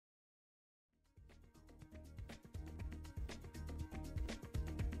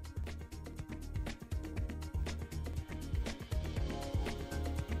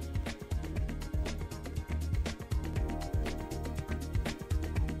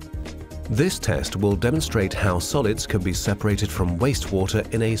This test will demonstrate how solids can be separated from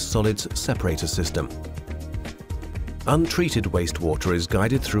wastewater in a solids separator system. Untreated wastewater is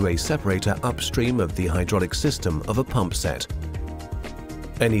guided through a separator upstream of the hydraulic system of a pump set.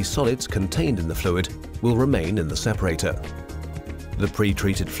 Any solids contained in the fluid will remain in the separator. The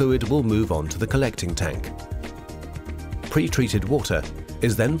pre-treated fluid will move on to the collecting tank. Pre-treated water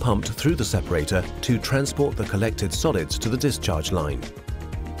is then pumped through the separator to transport the collected solids to the discharge line.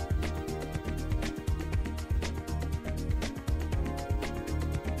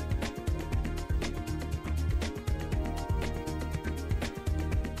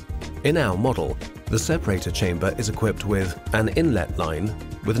 In our model, the separator chamber is equipped with an inlet line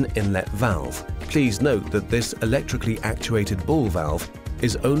with an inlet valve. Please note that this electrically actuated ball valve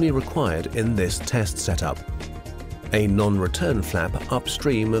is only required in this test setup. A non-return flap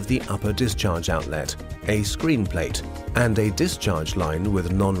upstream of the upper discharge outlet, a screen plate, and a discharge line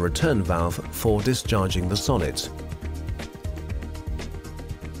with non-return valve for discharging the solids.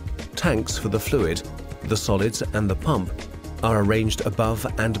 Tanks for the fluid, the solids and the pump are arranged above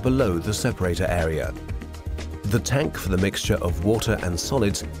and below the separator area. The tank for the mixture of water and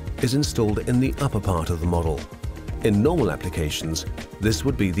solids is installed in the upper part of the model. In normal applications, this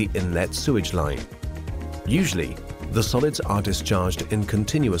would be the inlet sewage line. Usually, the solids are discharged in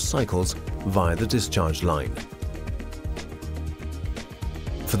continuous cycles via the discharge line.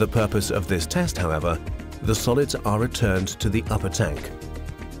 For the purpose of this test, however, the solids are returned to the upper tank.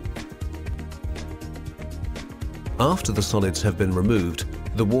 After the solids have been removed,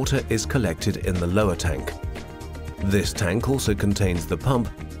 the water is collected in the lower tank. This tank also contains the pump,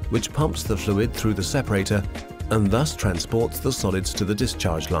 which pumps the fluid through the separator and thus transports the solids to the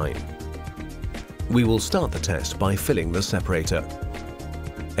discharge line. We will start the test by filling the separator.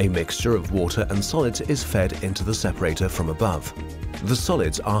 A mixture of water and solids is fed into the separator from above. The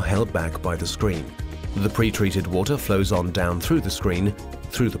solids are held back by the screen. The pre-treated water flows on down through the screen,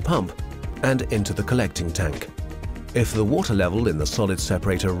 through the pump, and into the collecting tank. If the water level in the solid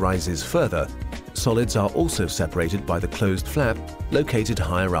separator rises further, solids are also separated by the closed flap located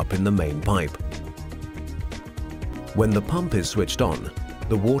higher up in the main pipe. When the pump is switched on,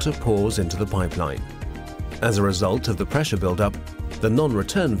 the water pours into the pipeline. As a result of the pressure buildup, the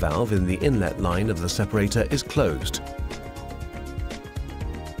non-return valve in the inlet line of the separator is closed.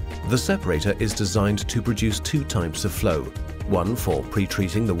 The separator is designed to produce two types of flow, one for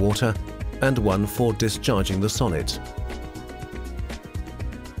pre-treating the water and one for discharging the solids.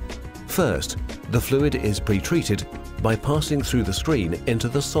 First, the fluid is pre-treated by passing through the screen into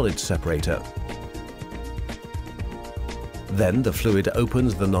the solid separator. Then the fluid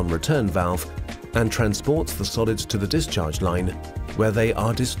opens the non-return valve and transports the solids to the discharge line, where they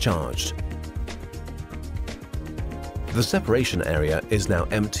are discharged. The separation area is now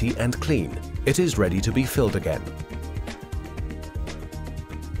empty and clean. It is ready to be filled again.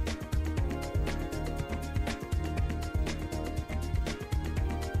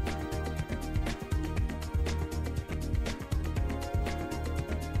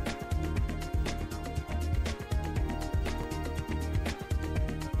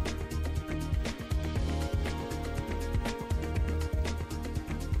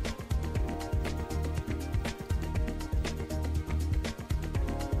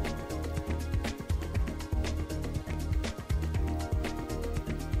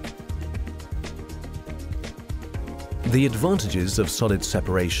 The advantages of solid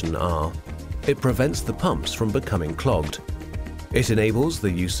separation are: it prevents the pumps from becoming clogged. It enables the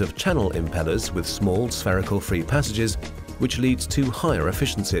use of channel impellers with small spherical free passages, which leads to higher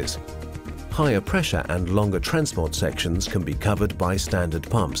efficiencies. Higher pressure and longer transport sections can be covered by standard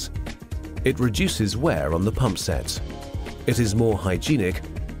pumps. It reduces wear on the pump sets. It is more hygienic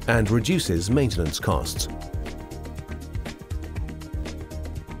and reduces maintenance costs.